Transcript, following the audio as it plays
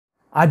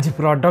आज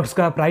प्रोडक्ट्स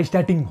का price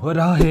starting हो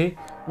रहा है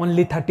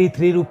ओनली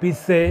 33 रुपीज़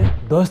से।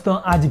 दोस्तों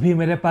आज भी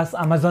मेरे पास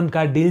अमेजोन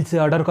का डील से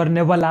ऑर्डर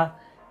करने वाला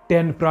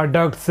 10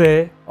 प्रोडक्ट्स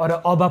है और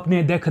अब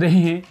अपने देख रहे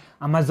हैं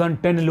अमेजोन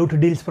 10 लूट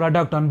deals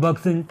product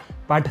unboxing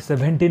part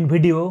 17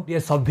 video. ये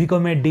सभी को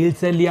मैं डील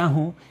से लिया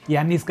हूँ,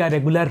 यानी इसका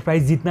रेगुलर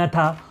प्राइस जितना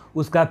था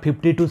उसका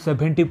 50 to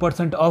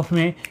 70% ऑफ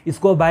में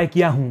इसको बाय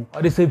किया हूँ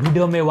और इस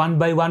वीडियो में 1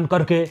 by 1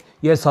 करके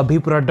ये सभी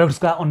प्रोडक्ट्स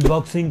का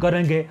अनबॉक्सिंग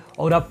करेंगे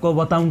और आपको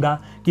बताऊंगा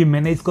कि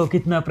मैंने इसको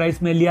कितना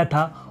प्राइस में लिया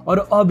था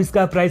और अब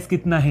इसका प्राइस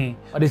कितना है।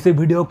 और इस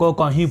वीडियो को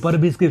कहीं पर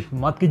भी स्किप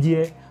मत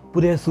कीजिए,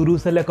 पूरे शुरू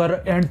से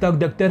लेकर एंड तक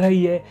देखते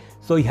रहिए।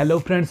 सो हेलो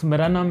फ्रेंड्स,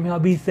 मेरा नाम है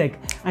अभिषेक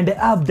एंड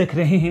आप देख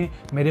रहे हैं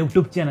मेरे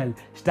यूट्यूब चैनल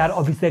स्टार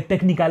अभिषेक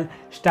टेक्निकल।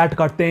 स्टार्ट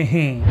करते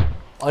हैं।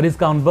 और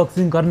इसका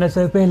अनबॉक्सिंग करने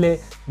से पहले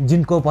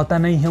जिनको पता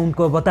नहीं है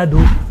उनको बता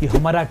दूं कि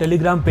हमारा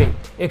टेलीग्राम पे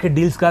एक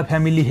डील्स का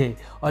फैमिली है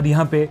और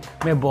यहाँ पे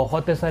मैं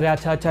बहुत सारे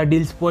अच्छा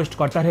डील्स पोस्ट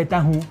करता रहता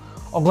हूँ।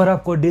 अगर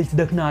आपको डील्स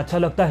देखना अच्छा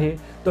लगता है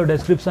तो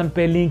डिस्क्रिप्शन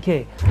पे लिंक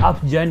है, आप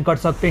ज्वाइन कर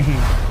सकते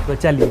हैं। तो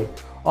चलिए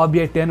अब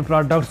ये 10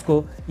 प्रोडक्ट्स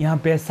को यहाँ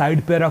पे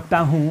साइड पे रखता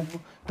हूँ।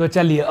 तो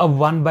चलिए अब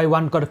 1 by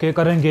 1 करके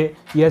करेंगे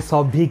ये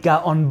सभी का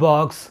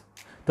अनबॉक्स।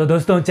 तो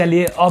दोस्तों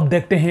चलिए अब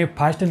देखते हैं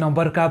फर्स्ट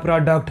नंबर का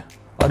प्रोडक्ट।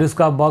 और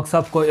इसका बॉक्स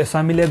आपको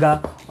ऐसा मिलेगा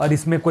और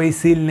इसमें कोई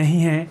सील नहीं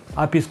है,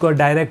 आप इसको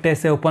डायरेक्ट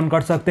ऐसे ओपन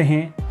कर सकते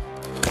हैं।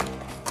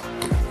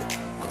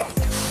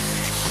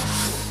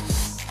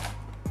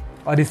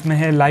 और इसमें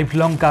है लाइफ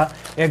लॉन्ग का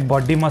एक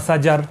बॉडी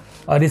मसाजर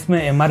और इसमें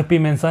MRP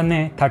मेंशन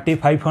है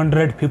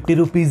 3550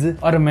 रुपीज़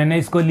और मैंने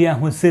इसको लिया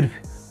हूँ सिर्फ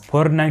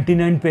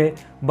 499 पे,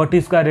 बट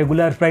इसका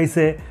रेगुलर प्राइस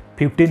है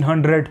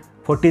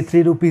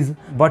 1543 रुपीज़।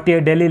 बट ये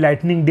डेली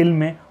लाइटनिंग डील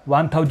में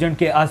 1000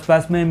 के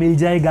आसपास में मिल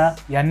जाएगा,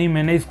 यानी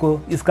मैंने इसको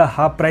इसका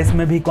हाफ प्राइस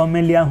में भी कम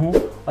में लिया हूँ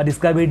और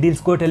इसका भी डील्स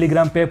को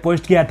टेलीग्राम पे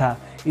पोस्ट किया था,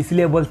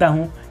 इसलिए बोलता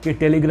हूँ कि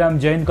टेलीग्राम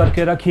ज्वाइन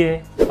करके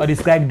रखिए और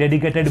इसका एक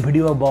डेडिकेटेड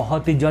वीडियो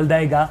बहुत ही जल्द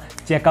आएगा,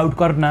 चेकआउट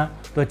करना।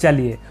 तो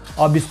चलिए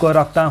अब इसको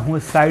रखता हूँ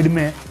साइड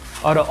में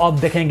और अब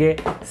देखेंगे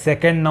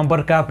सेकेंड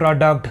नंबर का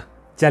प्रोडक्ट।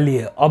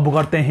 चलिए अब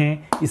करते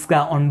हैं इसका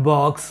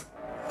अनबॉक्स।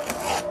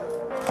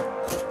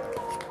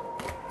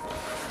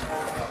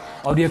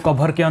 और ये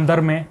कवर के अंदर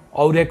में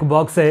और एक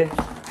बॉक्स है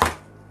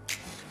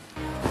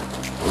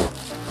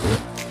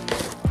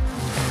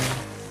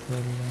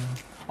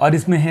और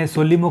इसमें है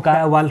सोलिमो का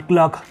वॉल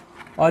क्लॉक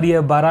और ये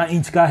 12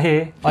 इंच का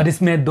है और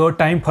इसमें 2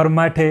 टाइम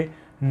फॉर्मेट है,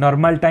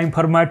 नॉर्मल टाइम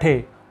फॉर्मेट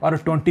है और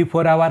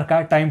 24 आवर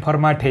का टाइम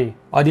फॉर्मेट है।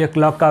 और ये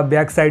क्लॉक का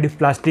बैक साइड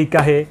प्लास्टिक का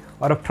है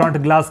और फ्रंट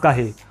ग्लास का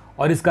है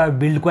और इसका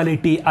बिल्ड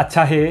क्वालिटी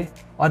अच्छा है।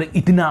 और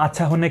इतना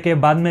अच्छा होने के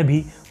बाद में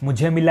भी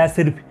मुझे मिला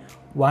सिर्फ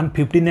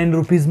 159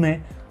 रुपीज़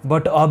में,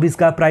 बट अब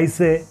इसका प्राइस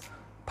से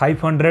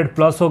 500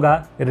 प्लस होगा।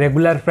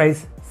 रेगुलर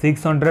प्राइस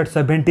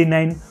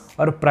 679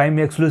 और प्राइम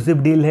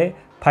एक्सक्लूसिव डील है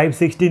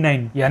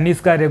 569, यानी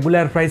इसका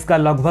रेगुलर प्राइस का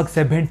लगभग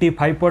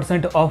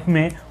 75% ऑफ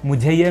में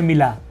मुझे ये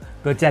मिला।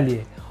 तो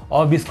चलिए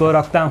अब इसको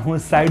रखता हूँ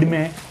साइड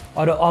में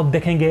और अब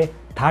देखेंगे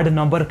थर्ड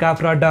नंबर का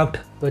प्रोडक्ट।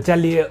 तो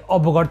चलिए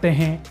अब करते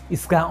हैं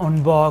इसका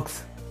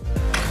अनबॉक्स।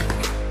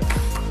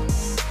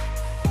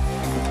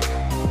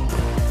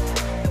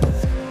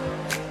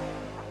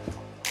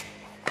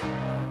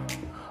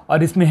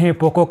 और इसमें है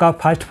पोको का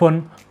फर्स्ट फ़ोन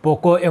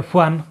पोको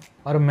F1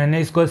 और मैंने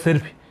इसको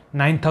सिर्फ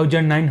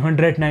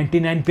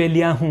 9999 पे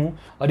लिया हूँ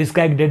और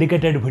इसका एक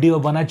डेडिकेटेड वीडियो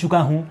बना चुका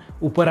हूँ,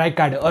 ऊपर आई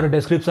कार्ड और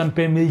डिस्क्रिप्शन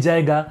पे मिल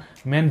जाएगा।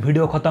 मेन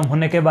वीडियो ख़त्म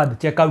होने के बाद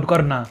चेकआउट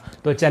करना।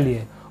 तो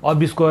चलिए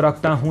अब इसको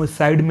रखता हूँ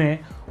साइड में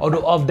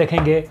और अब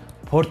देखेंगे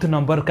फोर्थ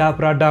नंबर का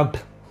प्रोडक्ट।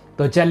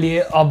 तो चलिए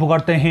अब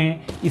करते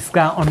हैं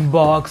इसका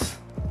अनबॉक्स।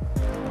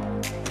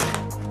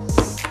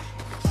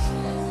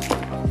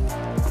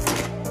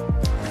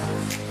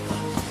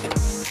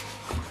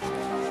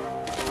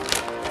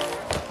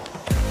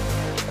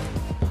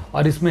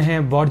 और इसमें है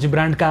बॉर्ज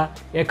ब्रांड का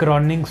एक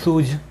रनिंग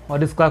शूज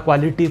और इसका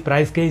क्वालिटी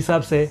प्राइस के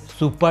हिसाब से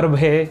सुपर्ब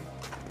है।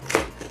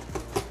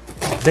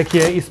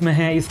 देखिए इसमें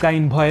है इसका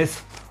इनवॉइस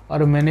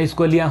और मैंने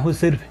इसको लिया हूँ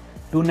सिर्फ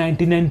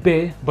 299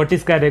 पे, बट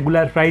इसका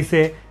रेगुलर प्राइस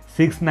है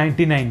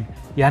 699,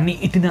 यानी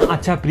इतना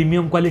अच्छा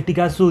प्रीमियम क्वालिटी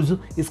का शूज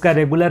इसका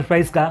रेगुलर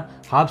प्राइस का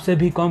हाफ से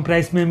भी कम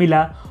प्राइस में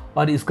मिला।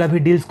 और इसका भी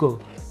डील्स को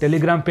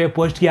टेलीग्राम पे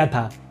पोस्ट किया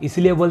था,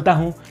 इसलिए बोलता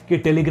हूँ कि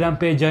टेलीग्राम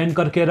पे ज्वाइन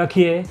करके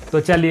रखिए। तो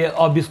चलिए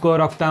अब इसको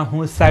रखता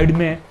हूँ साइड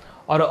में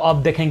और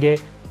अब देखेंगे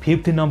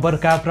फिफ्थ नंबर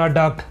का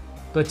प्रोडक्ट।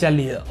 तो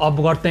चलिए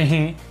अब करते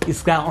हैं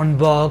इसका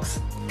अनबॉक्स।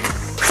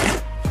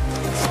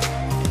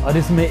 और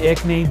इसमें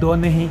एक नहीं, 2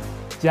 नहीं,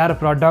 4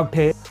 प्रोडक्ट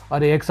है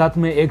और एक साथ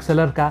में एक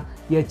सेलर का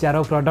ये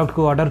चारों प्रोडक्ट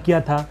को ऑर्डर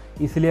किया था,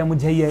 इसलिए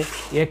मुझे ये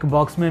एक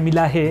बॉक्स में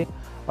मिला है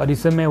और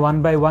इसे मैं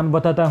 1 by 1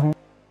 बताता हूँ।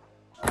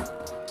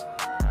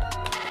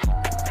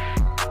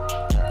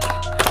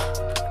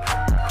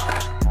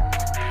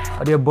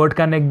 और ये बोट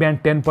का नेकबैंड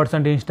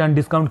 10% इंस्टेंट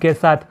डिस्काउंट के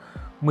साथ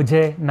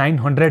मुझे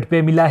 900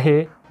 पे मिला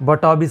है,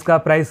 बट अब इसका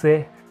प्राइस है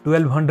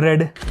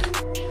 1200।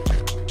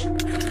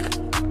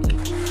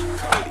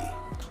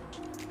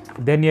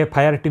 देन ये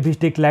फायर टीवी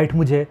स्टिक लाइट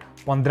मुझे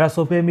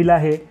 1500 पे मिला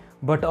है,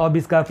 बट अब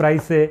इसका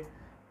प्राइस है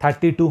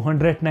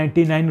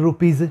 3299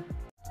 रुपीज़।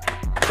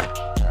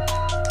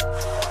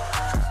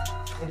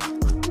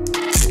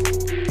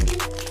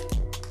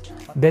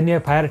 देन ये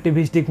फायर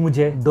टीवी स्टिक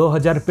मुझे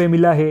 2000 रुपये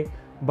मिला है,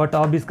 बट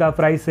अब इसका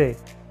प्राइस है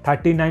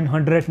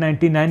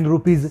 3999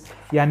 रुपीज़,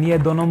 यानी ये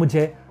दोनों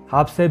मुझे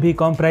हाफ से भी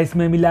कम प्राइस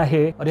में मिला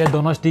है। और ये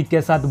दोनों स्टिक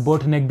के साथ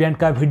बोट नेकबैंड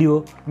का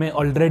वीडियो मैं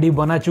ऑलरेडी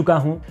बना चुका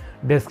हूँ,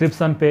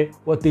 डिस्क्रिप्शन पे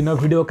वो तीनों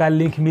वीडियो का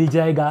लिंक मिल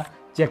जाएगा,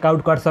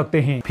 चेकआउट कर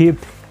सकते हैं।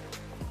 5th,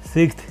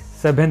 6th,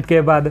 7th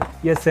के बाद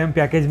ये सेम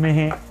पैकेज में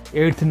है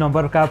 8th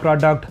नंबर का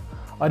प्रोडक्ट,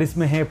 और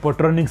इसमें है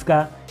पोट्रोनिक्स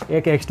का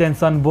एक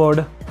एक्सटेंशन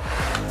बोर्ड,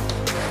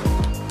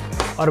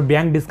 और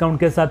बैंक डिस्काउंट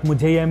के साथ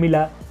मुझे यह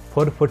मिला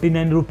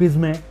 449 रुपीज़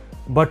में,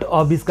 बट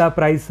अब इसका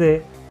प्राइस है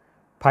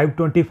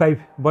 525,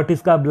 बट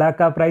इसका ब्लैक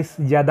का प्राइस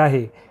ज़्यादा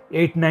है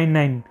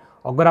 899।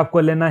 अगर आपको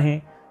लेना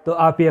है तो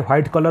आप ये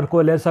वाइट कलर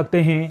को ले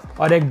सकते हैं,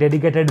 और एक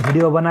डेडिकेटेड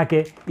वीडियो बना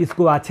के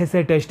इसको अच्छे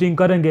से टेस्टिंग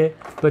करेंगे।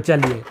 तो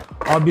चलिए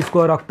अब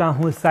इसको रखता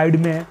हूँ साइड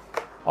में,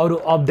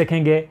 और अब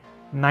देखेंगे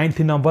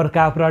 9th नंबर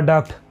का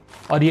प्रोडक्ट,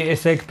 और ये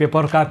ऐसे एक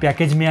पेपर का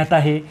पैकेज में आता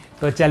है।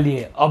 तो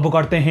चलिए अब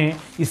करते हैं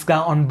इसका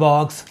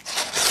अनबॉक्स।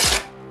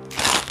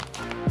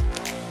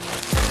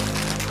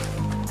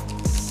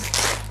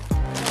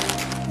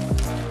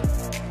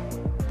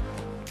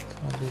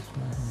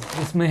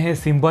 इसमें है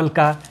सिंबल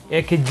का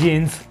एक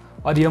जीन्स,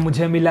 और ये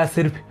मुझे मिला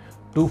सिर्फ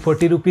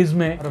 240 रुपीज़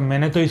में, और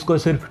मैंने तो इसको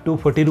सिर्फ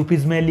 240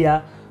 रुपीज़ में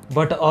लिया,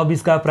 बट अब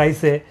इसका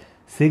प्राइस है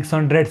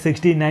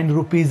 669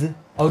 रुपीज़।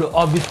 और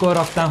अब इसको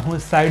रखता हूँ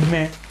साइड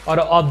में, और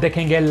अब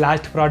देखेंगे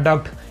लास्ट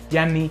प्रोडक्ट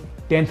यानी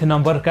 10th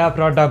नंबर का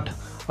प्रोडक्ट,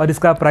 और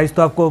इसका प्राइस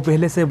तो आपको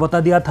पहले से बता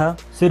दिया था,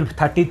 सिर्फ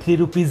 33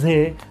 रुपीज़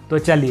है। तो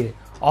चलिए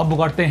अब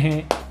करते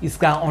हैं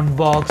इसका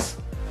अनबॉक्स।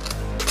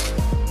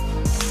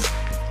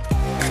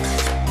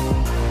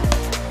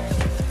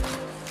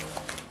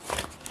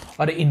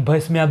 और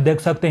इनवॉइस में आप देख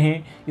सकते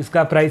हैं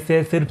इसका प्राइस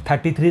है सिर्फ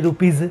 33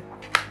 रुपीज़।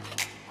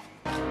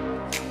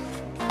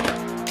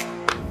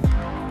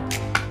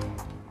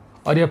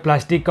 और ये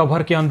प्लास्टिक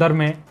कवर के अंदर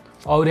में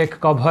और एक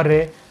कवर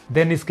है,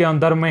 देन इसके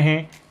अंदर में है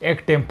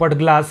एक टेम्पर्ड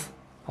ग्लास।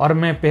 और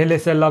मैं पहले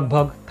से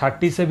लगभग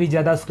 30 से भी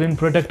ज़्यादा स्क्रीन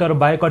प्रोटेक्टर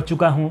बाय कर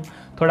चुका हूँ,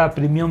 थोड़ा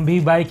प्रीमियम भी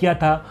बाय किया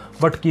था,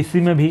 बट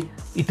किसी में भी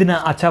इतना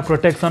अच्छा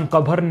प्रोटेक्शन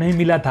कवर नहीं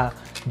मिला था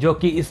जो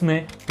कि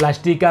इसमें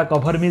प्लास्टिक का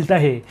कवर मिलता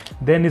है।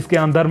 देन इसके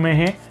अंदर में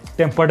है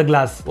टेम्पर्ड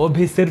ग्लास, वो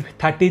भी सिर्फ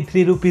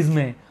 33 रुपीज़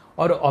में,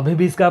 और अभी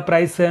भी इसका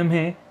प्राइस सेम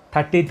है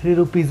 33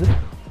 रुपीज़।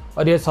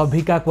 और ये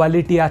सभी का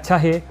क्वालिटी अच्छा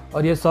है,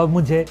 और ये सब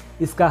मुझे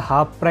इसका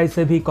हाफ प्राइस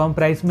से भी कम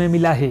प्राइस में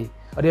मिला है।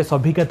 और ये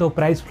सभी का तो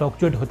प्राइस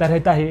फ्लक्चुएट होता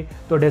रहता है,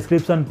 तो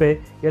डिस्क्रिप्शन पे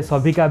ये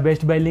सभी का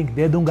बेस्ट बाय लिंक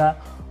दे दूंगा,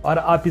 और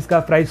आप इसका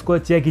प्राइस को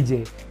चेक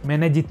कीजिए।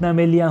 मैंने जितना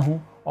मैं लिया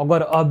हूँ,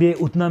 अगर अब ये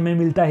उतना में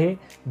मिलता है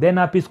देन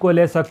आप इसको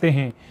ले सकते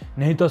हैं,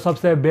 नहीं तो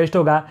सबसे बेस्ट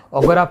होगा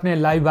अगर आपने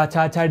लाइव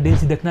अच्छा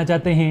डील्स देखना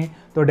चाहते हैं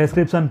तो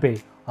डिस्क्रिप्शन पे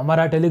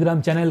हमारा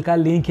टेलीग्राम चैनल का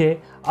लिंक है,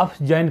 आप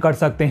ज्वाइन कर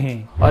सकते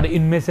हैं। और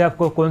इनमें से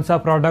आपको कौन सा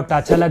प्रोडक्ट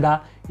अच्छा लगा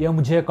ये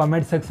मुझे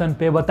कमेंट सेक्शन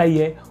पे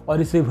बताइए,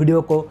 और इस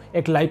वीडियो को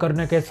एक लाइक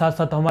करने के साथ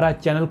साथ हमारा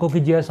चैनल को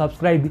कीजिए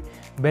सब्सक्राइब,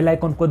 बेल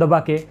आइकन को दबा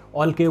के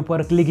ऑल के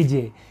ऊपर क्लिक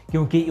कीजिए,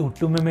 क्योंकि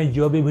यूट्यूब में मैं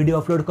जो भी वीडियो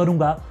अपलोड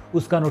करूँगा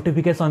उसका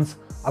नोटिफिकेशंस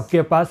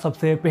आपके पास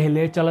सबसे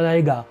पहले चला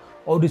जाएगा।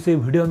 और इस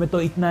वीडियो में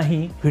तो इतना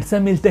ही, फिर से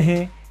मिलते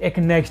हैं एक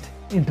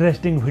नेक्स्ट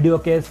इंटरेस्टिंग वीडियो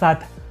के साथ।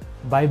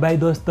 बाय बाय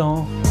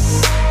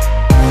दोस्तों।